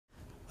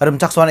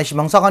Rumchaksuan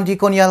isimang sakan di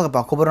konyal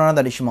kapa koborana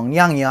dari isimang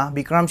nyang ya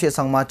Bikram si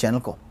Sangma channel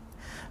ko.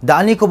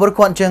 Dani kobor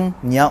kwanceng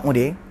nyang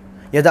ude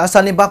ya da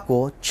asal ni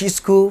bako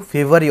chisku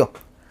favor yo.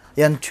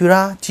 Yan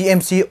chura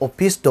TMC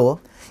office to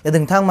ya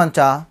dengtang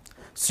manca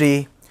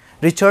Sri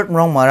Richard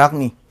Mrong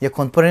Marakni ya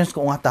conference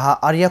ko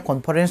ngataha area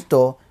conference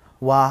to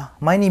wa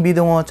maini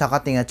bidongo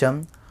chakatinga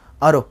cham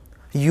aro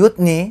youth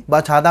ni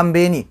ba chadam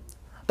be ni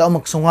ta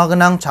magsungwa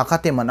ganang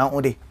chakate manang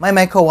ude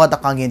may ko wa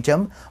takangin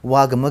cham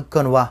wa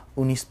gamagkan wa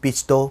uni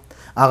speech to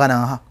aga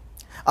nang ha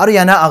aro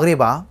yana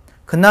agreba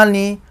kanal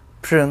ni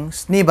prung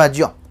sni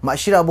bajyo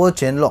mashira bo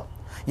chenlo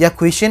ya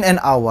question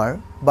and hour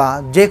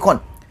ba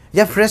jekon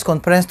ya press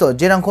conference to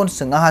jerangkon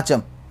singa ha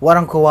cham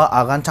warang ko wa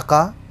agan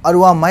chaka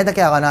aro wa mai dake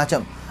aga na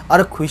cham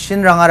aro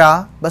question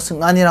rangara ba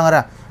singani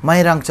rangara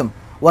mai rang cham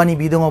wani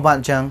bidongo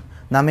banchang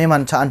name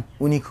manchaan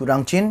uni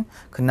kurangchin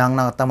kenang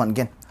na taman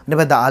gen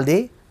neba da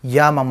alde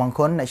ya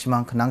mamangkon na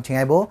simang kenang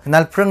chengai bo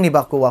nal prang ni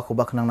bakko wa ko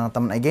ba kenang na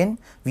taman again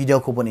video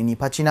ko bon ini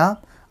pachina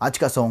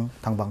ajka song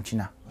tangbang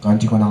china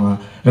kanti ko nang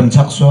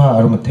rumchakswa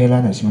aru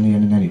mathela na simani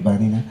yana na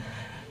ribani na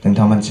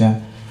tengtamancha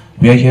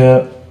we are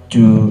here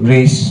to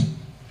raise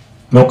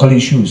local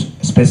issues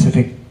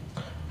specific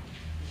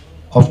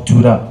of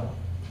Tura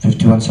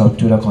 51 South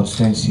Tura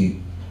constituency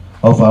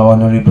of our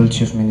honorable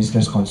chief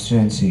minister's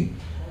constituency.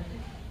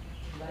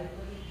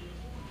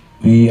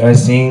 We are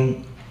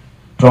seeing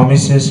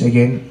promises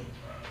again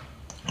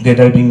that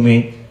are being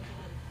made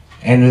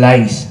and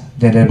lies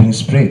that are being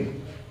spread.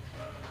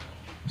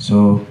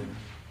 So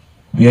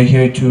we are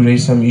here to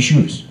raise some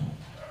issues.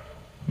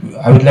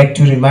 I would like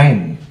to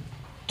remind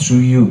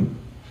through you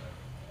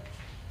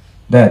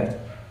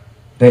that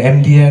the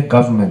MDA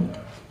government,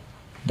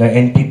 the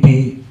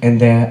NPP and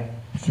their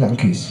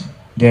flunkies,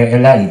 their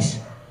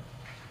allies,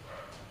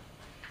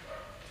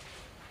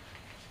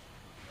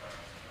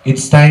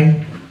 it's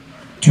time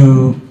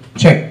to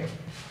check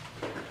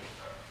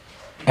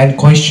and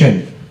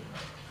question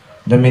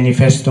the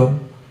manifesto.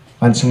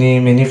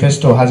 Ansini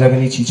manifesto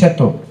hajagani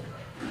chichato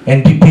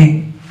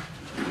NPP,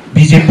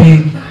 BJP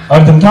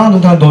और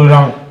दंथां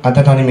दोलरां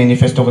आताथानि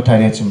manifesto को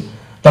थारियाचम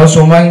ताउ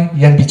सोमाय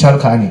यान बिचार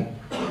खानि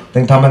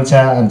दंथां मानसा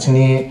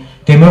ansini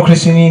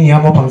democracy ni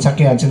नियमो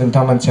फंसाके ansini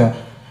दंथां मानसा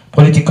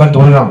political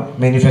दोलरां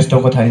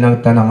manifesto को थारिना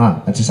तानांगा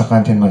ansini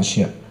साकान्थेन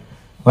मानसिया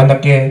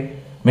wanake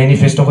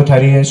manifesto ko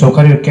thari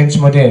sokari kench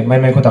mode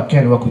mai ko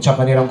dakken wa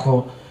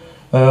kuchakaniranko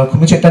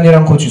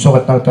kumchetaniranko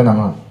jusogatna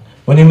nanga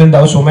wonimen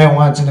dau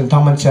somayonga jeng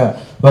tangmancha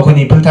wa ko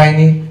ni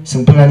pultaini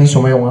singpulani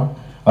somayonga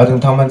adeng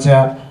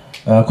tangmancha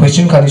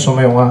question kani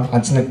somayonga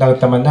anchinek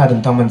dagtamanna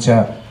adeng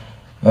tangmancha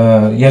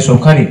ya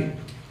sokari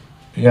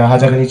ya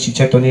hajagani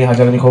chichetoni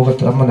hajagani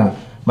kogatramana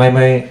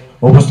mai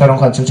obostaron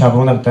kanchen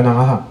jabona gtana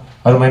ha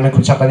aru mai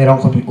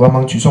kuchakaniranko wa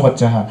mang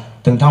jusogatja ha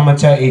deng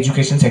tangmancha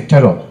education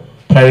sector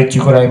priority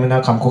ko raimena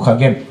kamko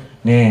kagen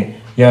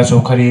ne ya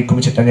sokari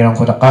kumchetaniran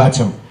ko dakka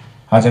hacham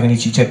hajagani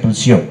chichet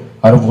tulsio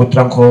aru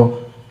votran ko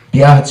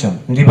biya hacham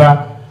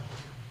ndiba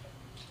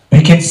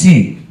we can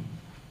see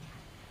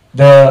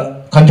the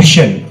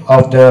condition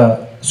of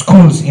the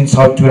schools in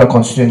South Tura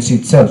constituency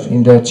itself,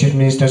 in the chief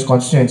minister's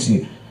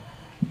constituency,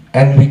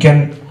 and we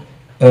can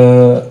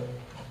the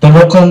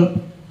local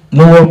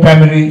lower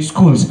primary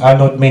schools are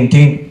not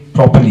maintained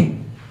properly.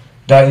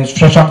 The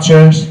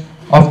infrastructures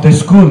of the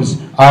schools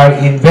are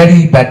in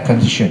very bad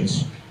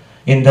conditions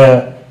in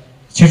the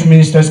chief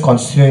minister's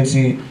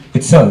constituency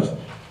itself.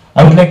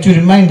 I would like to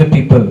remind the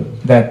people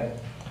that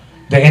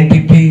the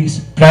NPP's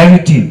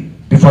priority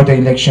before the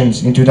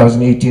elections in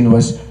 2018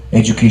 was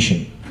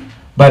education.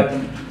 But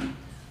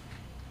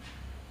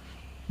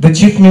the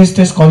chief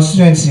minister's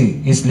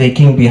constituency is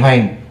lagging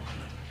behind.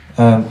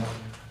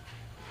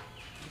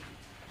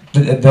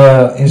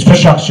 The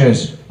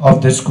infrastructures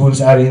of the schools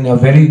are in a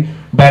very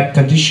bad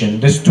condition.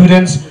 The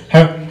students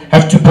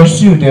have to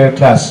pursue their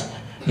class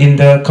in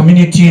the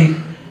community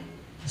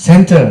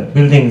center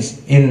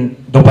buildings in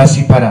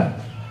Dobasipara,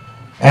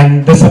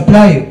 and the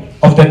supply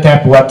of the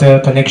tap water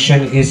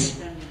connection is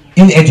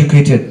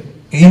inadequate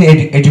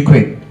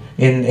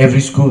in every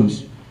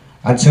schools.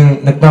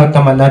 Anseng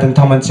nagtataman na deng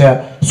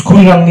tamancha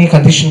school lang ni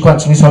condition ko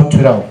anseng South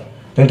Tura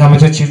deng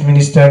tamancha chief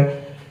minister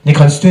ni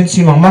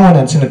constituency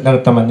mangmangan anseng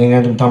nagtataman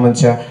deng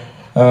tamancha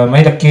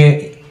may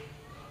dake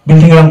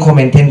building lang ko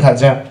maintain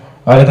kaja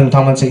ara deng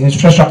tamancha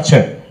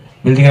infrastructure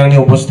building lang ni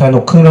obosta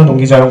no khunglang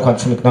donggija랑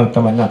관측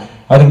나갔다만나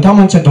아등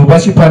타만체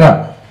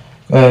도바시파라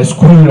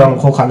school lang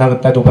ko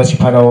kanagata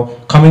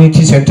도바시파라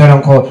community center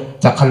lang ko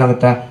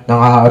작할랑다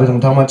나가 아등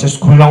타만체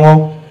school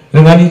lang오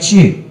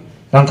르가니치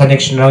랑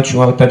connection lang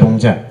중앙다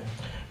동자.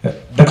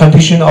 The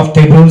condition of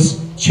tables,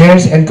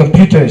 chairs and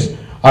computers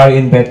are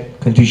in bad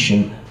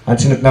condition.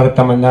 안치는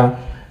나갔다만나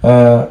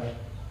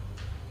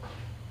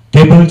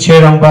table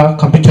chair lang바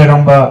computer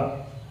lang바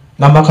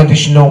남아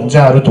condition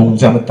동자 아루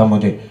동자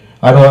맞다모데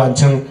아루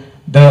안청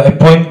the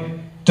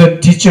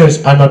appointed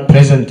teachers are not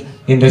present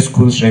in the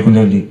schools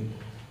regularly.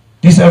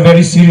 These are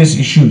very serious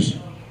issues,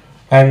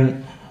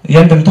 and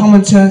yan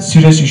dentangmancha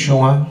serious issue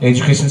nga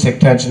education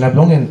sector anchina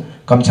blongen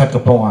kamchat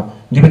kaponga.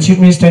 Di ba chief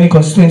minister ni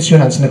constituency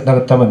an sinak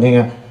nagataman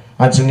nga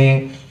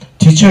anchini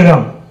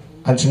teacher랑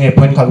안층에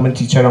point 가면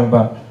teacher랑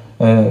봐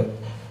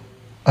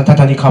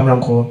안타타니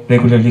감랑코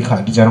regularly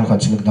가 비자랑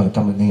같이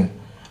나갔다 만네요.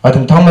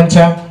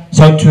 등탕만차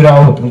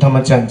서투라오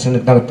등탕만차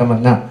안층 나갔다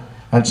만나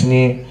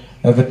안층이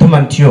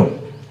그때만 튀어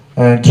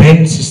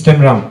drain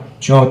system랑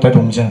중앙다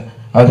동자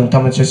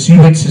등탕만차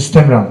sewage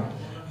system랑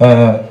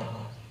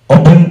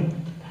open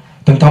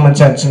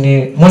등탕만차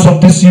안층이 most of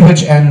the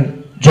sewage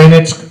and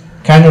drainage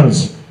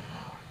canals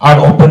are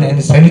open and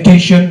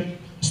sanitation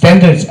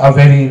standards are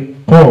very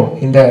poor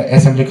in the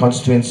assembly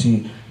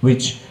constituency,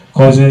 which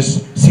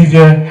causes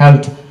severe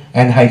health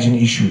and hygiene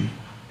issue.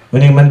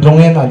 왜냐면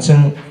동엔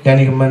안층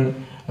야니그만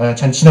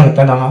잔치나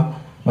따나가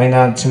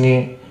마이나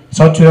안층이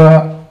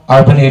서투라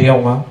urban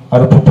area와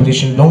아로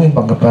population 동엔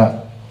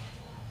방급바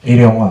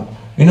area와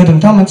이노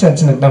등탕만치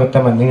안층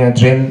나갔다만 내가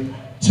drain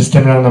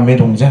system랑 남매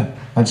동자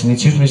안층이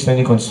chief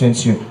minister니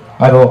constituency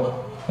아로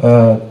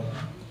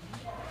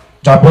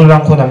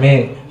자볼랑코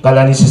남매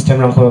Palani system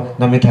랑코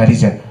남의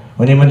다리자.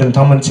 왜냐면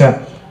등탕만치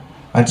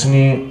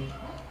안층이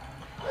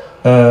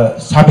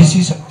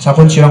사비시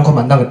사건 지랑코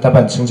만나겠다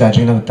반층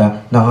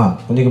자정나겠다 나가.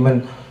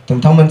 왜냐면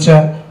등탕만치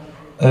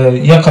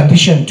이야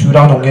컨디션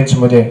두랑 동견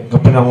치모데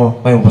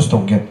급변하고 많이 오버스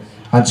동견.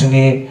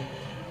 안층이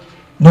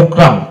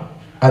녹랑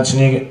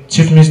안층이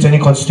chief minister니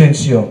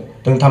constituency요.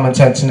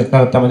 등탕만치 안층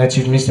나겠다만에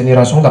chief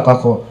minister니라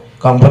송다까고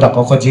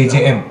강보다까고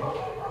JJM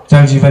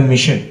장지वन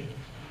미션.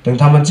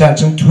 등탕만치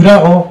안층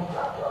두라오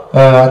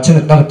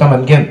안층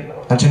나갔다만 겐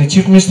안층이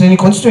chief minister니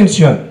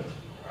constituencyyon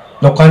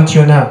lokal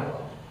tiona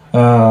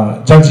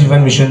Jal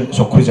Jeevan Mission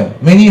Sokhuja.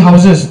 Many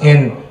houses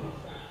in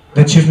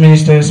the chief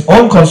minister's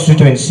own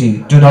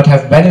constituency do not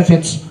have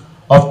benefits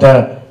of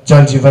the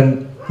Jal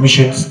Jeevan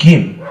Mission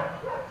scheme.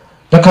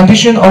 The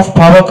condition of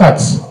power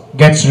cuts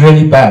gets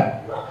really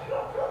bad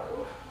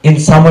in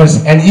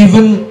summers and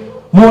even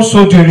more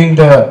so during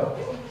the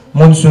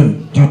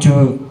monsoon due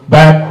to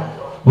bad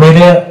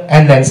weather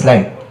and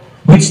landslide,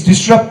 which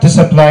disrupt the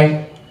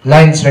supply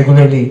lines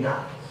regularly,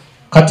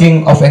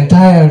 cutting off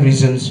entire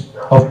regions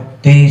of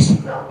days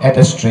at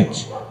a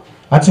stretch.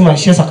 아침에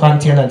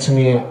시사칸티엔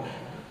아침에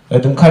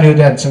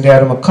등카리오데 아침에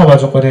아르마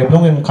카바조코데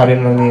병행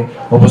가리는니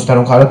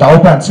오버스타론 가로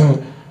다오바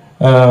아침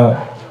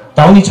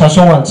다운이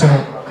차송 아침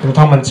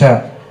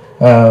등탕만차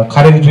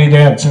가렌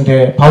그리데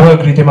아침에 파워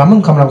그리데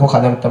만문 감랑고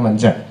가나갔다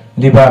만자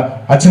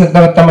리바 아침에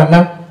나갔다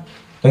만나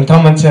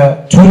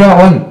등탕만차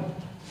주라온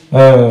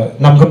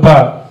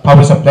남급바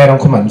파워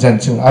서플라이랑코 만자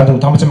층 아등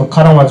당만차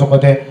카랑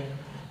와조코데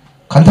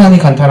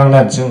간단한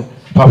난층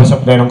파워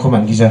서플라이랑코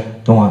만기자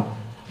동아.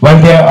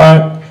 While there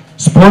are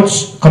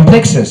sports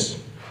complexes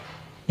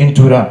in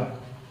Tura,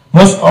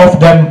 most of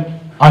them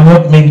are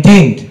not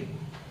maintained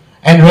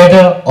and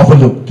rather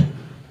overlooked.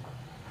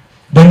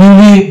 The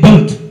newly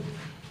built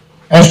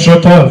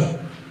AstroTurf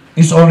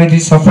is already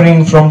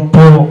suffering from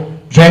poor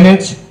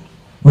drainage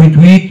with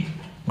weed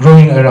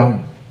growing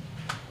around.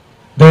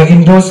 The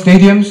indoor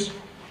stadiums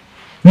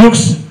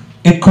looks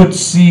it could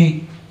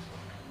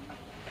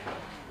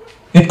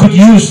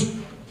use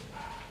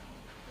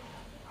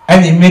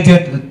an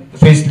immediate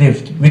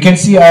facelift. We can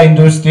see our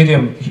indoor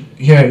stadium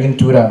here in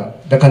Tura,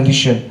 the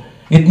condition.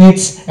 It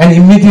needs an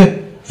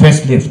immediate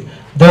facelift.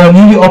 The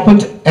newly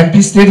opened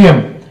MP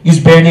Stadium is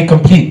barely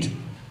complete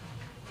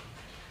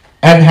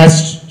and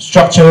has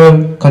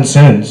structural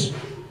concerns.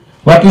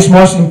 What is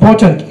most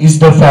important is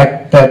the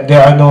fact that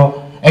there are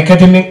no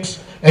academies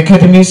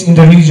in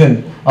the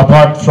region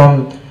apart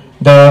from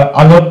the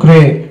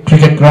Alokre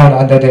cricket ground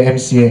under the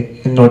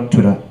MCA in North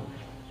Tura.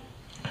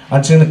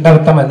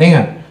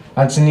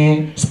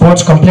 안층이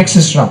sports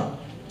complexes랑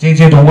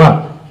제제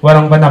동화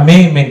와랑바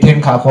남매 maintain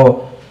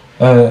가고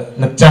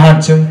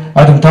늑자한층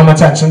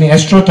등탕만치 안층이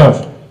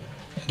AstroTurf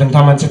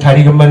등탕만치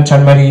다리금만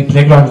잔마리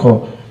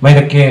플레이그라운드고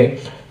이렇게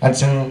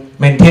안층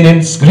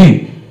maintenance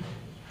그리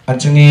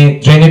안층이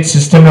drainage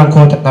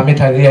system랑고 남매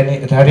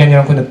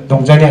다리안이랑고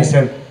동자니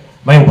안셀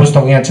많이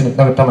오버스통이 안층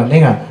나갔다만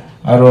내가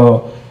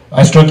아로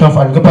AstroTurf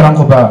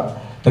안급하랑고 봐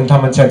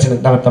등탕만치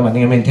안층 나갔다만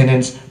내가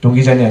maintenance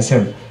동기자니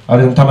안셀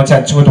아르 등탕만치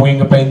안층고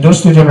동행급바 인도or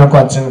스튜디오랑고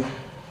안층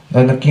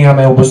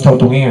느끼하면 오버스타고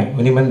동행해.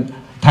 왜냐면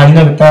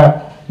다리나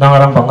그따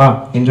나가랑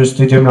방아 인도or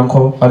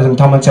스튜디오랑고 아르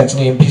등탕만치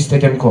안층에 MP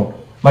스테디움고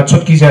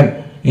맞췄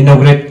기전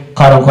이노그레이트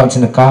가랑고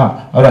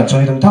안층을까 아르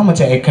안층이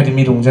등탕만치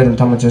에카데미 동자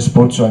등탕만치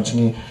스포츠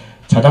안층이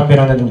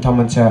자담배라는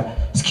등탕만치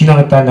스키나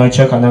그따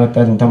널처 가나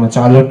그따 등탕만치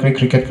알로크레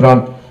크리켓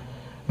그런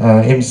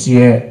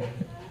MC에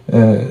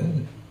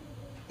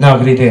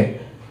나그리데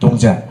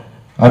동자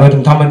아르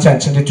등탕만치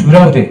안층데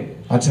두라우데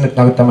안층을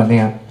나갔다만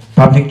내야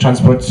public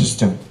transport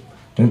system.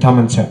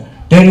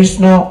 There is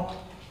no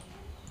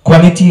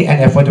quality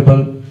and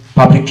affordable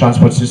public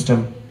transport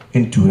system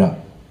in Tura.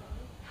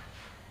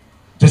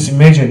 Just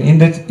imagine, in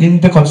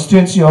the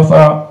constituency of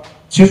our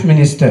chief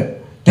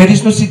minister, there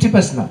is no city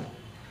bus now.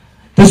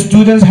 The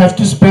students have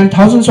to spend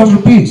thousands of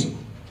rupees.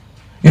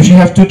 If you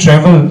have to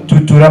travel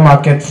to Tura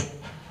market,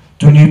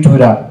 to New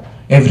Tura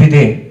every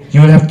day,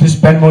 you will have to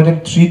spend more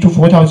than 3,000 to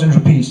 4,000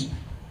 rupees.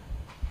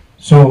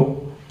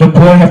 So the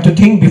poor have to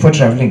think before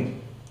traveling.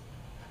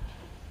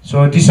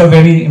 So these are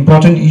very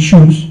important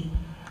issues.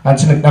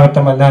 안치는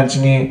나갔다만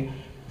안치니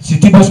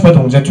시티버스 바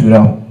동자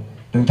주라오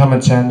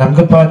등타만차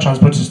남급바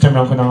트랜스포트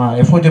시스템랑 그나가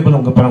에포데블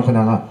온급바랑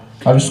그나가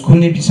아루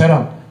스쿨니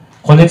비사랑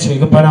콜레지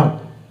이급바랑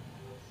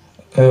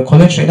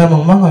콜레지 에나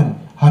망망한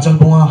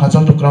하장봉아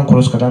하장독그랑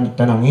고로스 가단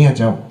따낭이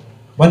하자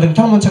완등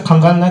타만차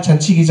강간나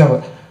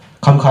잔치기자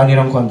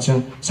감칸이랑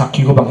관증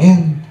사키고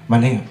방엔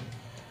만해요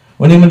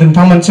왜냐면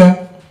등타만차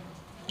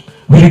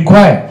we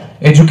require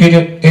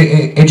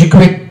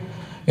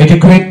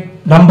adequate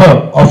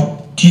number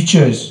of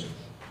teachers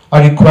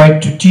are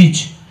required to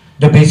teach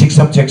the basic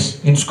subjects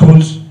in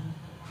schools.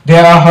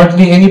 There are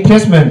hardly any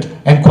placement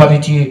and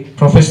quality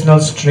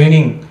professionals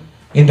training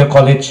in the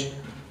college.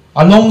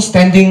 A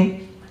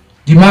long-standing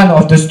demand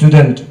of the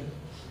student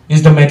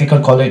is the medical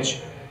college,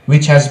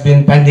 which has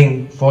been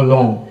pending for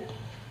long.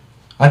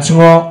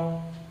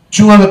 안층어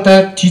중학교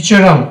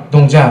teacher랑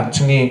동자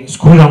층이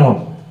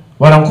school랑어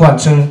와랑코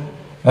안층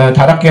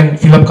다락겐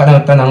필업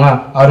가능했다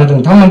나가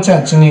아르등 당만치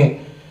안층이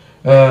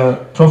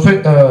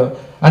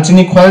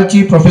안층이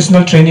quality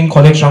professional training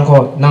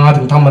college랑코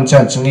나가등 당만치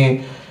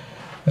안층이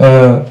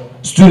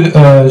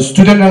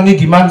student랑니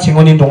demand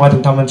생원인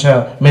동아등 당만치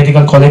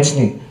medical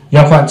college니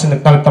야코 안층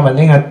늑다극다만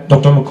내가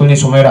Dr. 무클리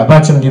소매라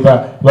아바층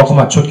디바 와코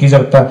맞췄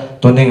기자극다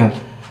또 내가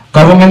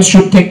government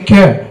should take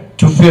care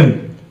to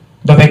fill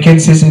the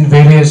vacancies in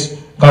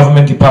various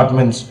government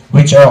departments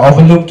which are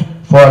overlooked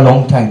for a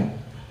long time.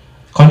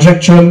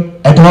 Contractual,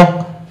 ad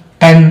hoc,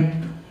 and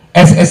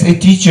SSA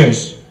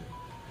teachers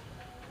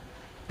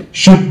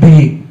should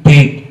be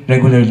paid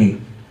regularly.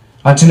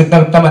 안치는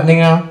따뜻한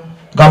내가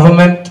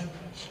government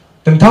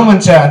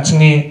등탕만차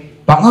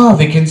안치니 방아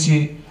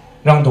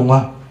vacancy랑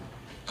동아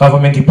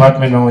government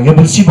department랑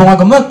여분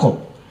시봉하가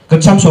맞고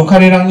그참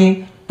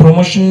소카리랑니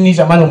promotion이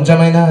자만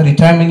옹자마이나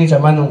retirement이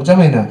자만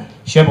옹자마이나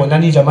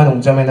시아보나니 자만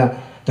옹자마이나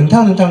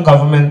등탕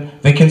government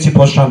vacancy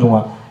post랑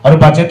동아 아르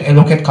budget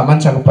allocate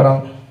가만차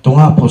그빠랑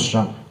동아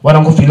post랑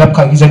와랑고 fill-up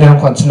가기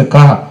전에랑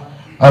안치니까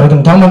아르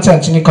등탕만차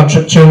안치니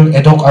contractual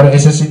ad hoc 아르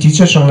SSC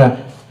teachers랑나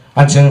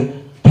안칭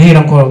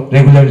베이랑고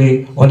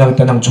regularly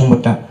오나갔다 낭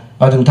총못다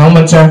아등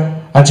당만차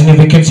안치니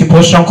vacancy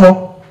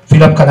post랑고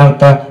fill-up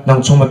가나갔다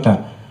낭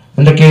총못다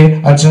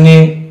근데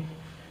안치니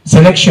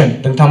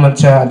selection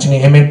등탕만차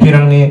안치니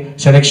MLP랑니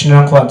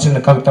selection랑고 안치니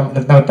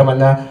나갔다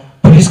만나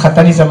police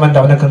갔다니 잠만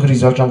나오나 그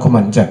리졸트랑고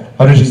만자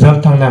아르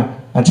리졸트랑나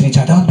안치니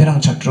자다운 배랑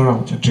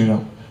자트로랑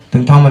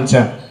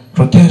등탕만차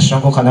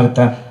protest랑고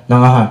가나갔다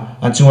나가하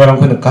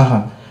안칭와랑고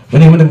느까하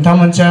왜냐면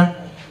등탕만차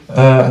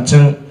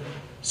안칭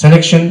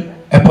selection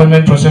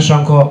appointment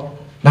process랑고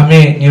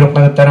남의 니록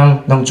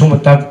나갔다랑 낭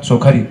총못다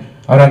소카리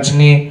아르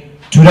안치니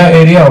주라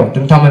에리아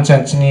등탕만차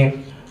안치니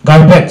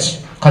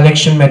garbage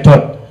collection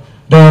method.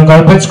 The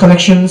garbage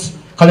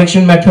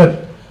collection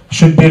method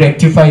should be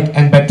rectified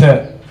and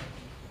better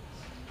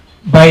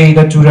by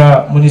the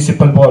Tura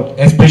Municipal Board,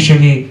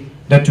 especially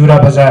the Tura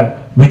Bazaar,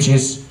 which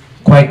is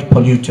quite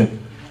polluted.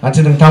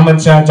 안치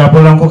등탕만차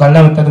자볼랑고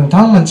갈라갔다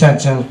등탕만차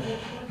안층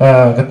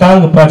그따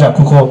그빠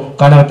자쿠고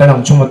갈라갔다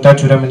남충못다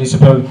Tura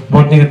Municipal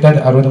Board 니 그따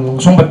아로 등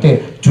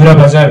송밭대 Tura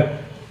Bazaar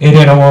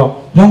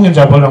에리아랑고 용연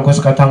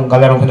자볼랑고서 가탕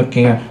갈라랑고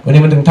느끼야.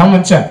 왜냐면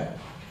등탕만차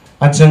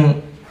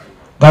안층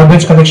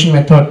garbage collection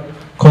method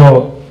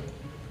ko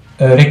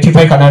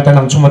rectify kanata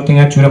nang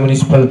chumotinga Tura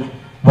Municipal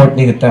Board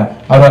ni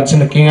kita aro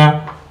anching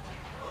kinga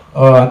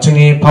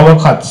anching power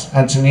cuts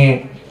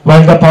anching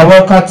while the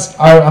power cuts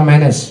are a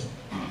menace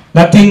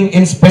nothing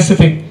in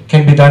specific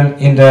can be done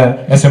in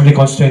the assembly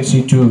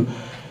constituency to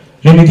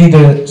remedy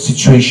the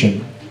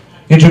situation.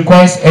 It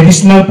requires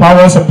additional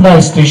power supply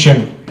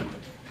station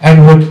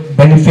and would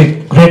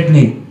benefit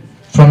greatly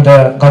from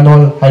the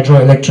Ganol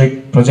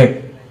hydroelectric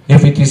project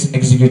if it is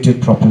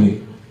executed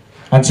properly.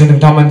 안층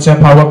등탕만차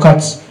power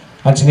cuts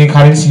안층이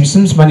currency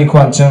심스만이고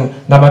안층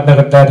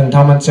남았나갔다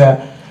등탕만차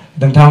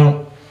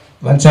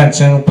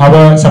안층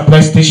power supply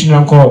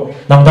station랑고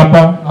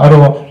낭다빠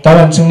아로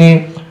따라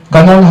안층이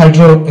Ganol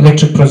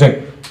hydroelectric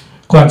project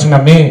그 안층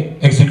남에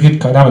execute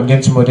가나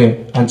만겐치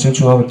모데 안층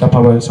중앙갔다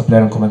power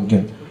supply랑고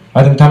만겐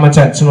아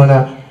등탕만차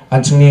안층어나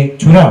안층이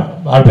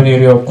주라 urban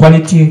area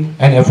quality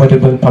and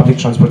affordable public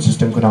transport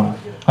system 그나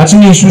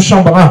안층이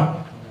이슈상 방아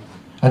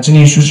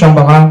안층이 이슈상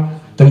방아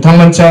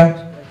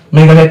등탕만차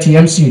Meghalaya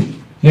TMC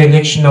the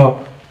election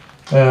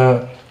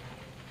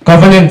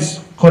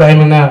governance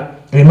코라이머나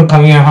의무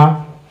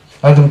강의하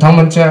아등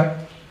당만차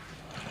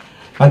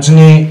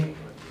안층이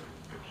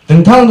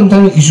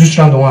등탕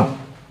이슈상 동안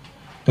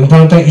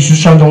등탕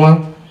이슈상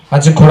동안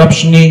안층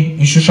corruption이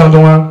이슈상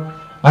동안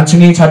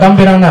안층이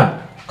자담배랑나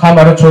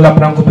카마르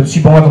졸라프랑고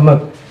시봉아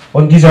금막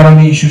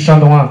온기자랑이 이슈상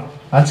동안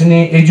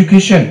안층이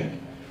education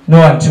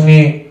너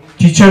안층이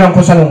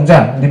teacher랑고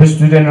사농자 리베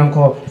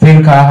스튜던트랑고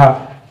fail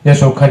가하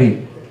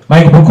야소카리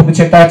마이크 보고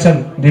비체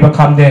따천 리바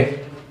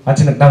감데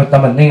아치는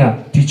나갔다만 내가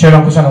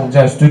teacher랑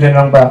구사농자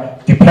student랑 바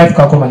deprive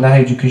갖고 만나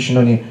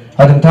education이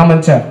아등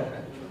다만차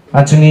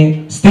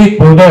아치니 state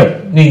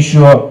border 니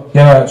이슈어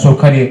야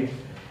소카리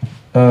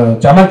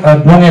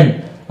자만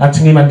롱엔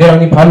아치니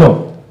만데랑니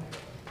발로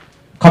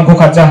감고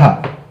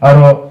가자하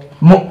아로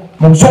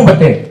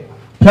몽송바테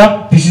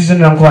plug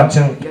decision rangko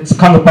achang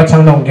skam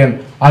pachang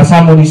nonggen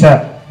asa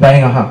monisa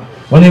daingaha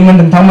oniman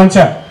dentang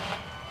mancha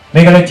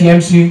Meghalaya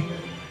TMC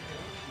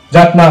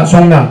jatna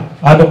songna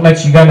adokna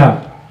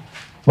chigana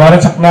wara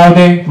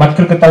chaknaude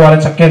matkir kata wara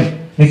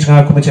chakken ni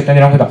changa kumechetan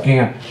rangko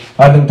dakkinga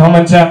dentang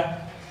mancha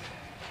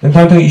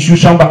dentang tu issue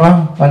sang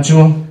banga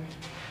anchung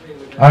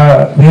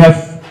we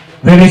have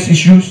various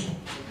issues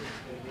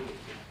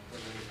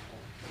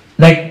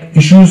like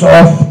issues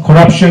of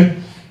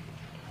corruption,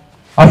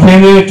 a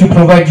failure to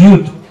provide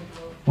youth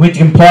with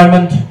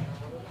employment,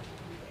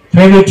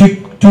 failure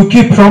to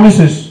keep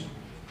promises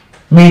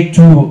made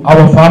to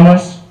our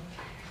farmers,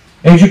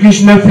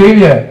 educational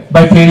failure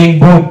by failing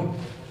both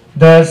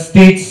the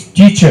state's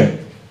teacher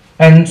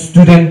and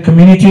student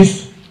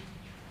communities,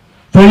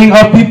 failing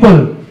our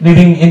people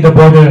living in the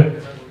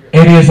border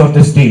areas of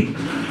the state.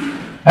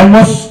 And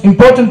most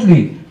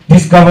importantly,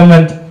 this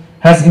government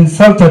has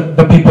insulted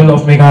the people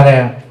of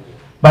Meghalaya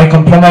by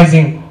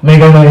compromising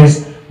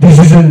Meghalaya's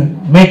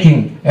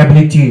decision-making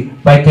ability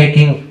by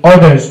taking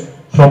orders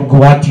from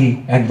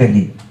Guwahati and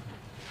Delhi.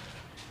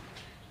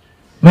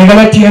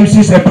 Meghalaya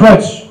TMC's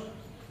approach,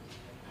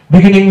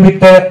 beginning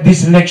with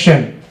this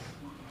election,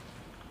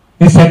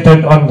 is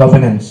centered on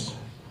governance.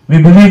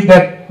 We believe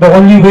that the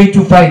only way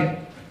to fight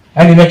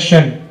an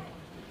election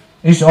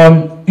is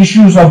on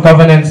issues of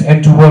governance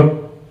and to work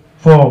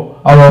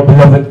for our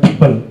beloved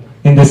people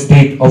in the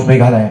state of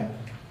Meghalaya.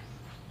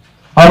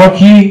 Our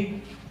key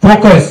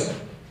focus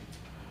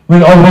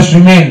will always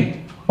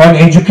remain on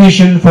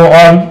education for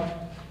all,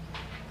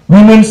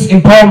 women's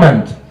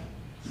empowerment,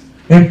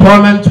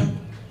 employment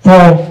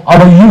for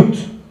our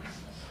youth,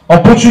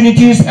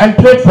 opportunities and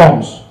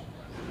platforms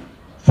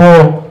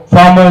for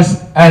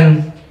farmers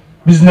and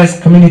business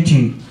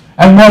community,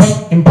 and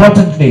most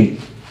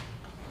importantly,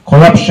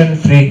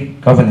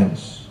 corruption-free governance.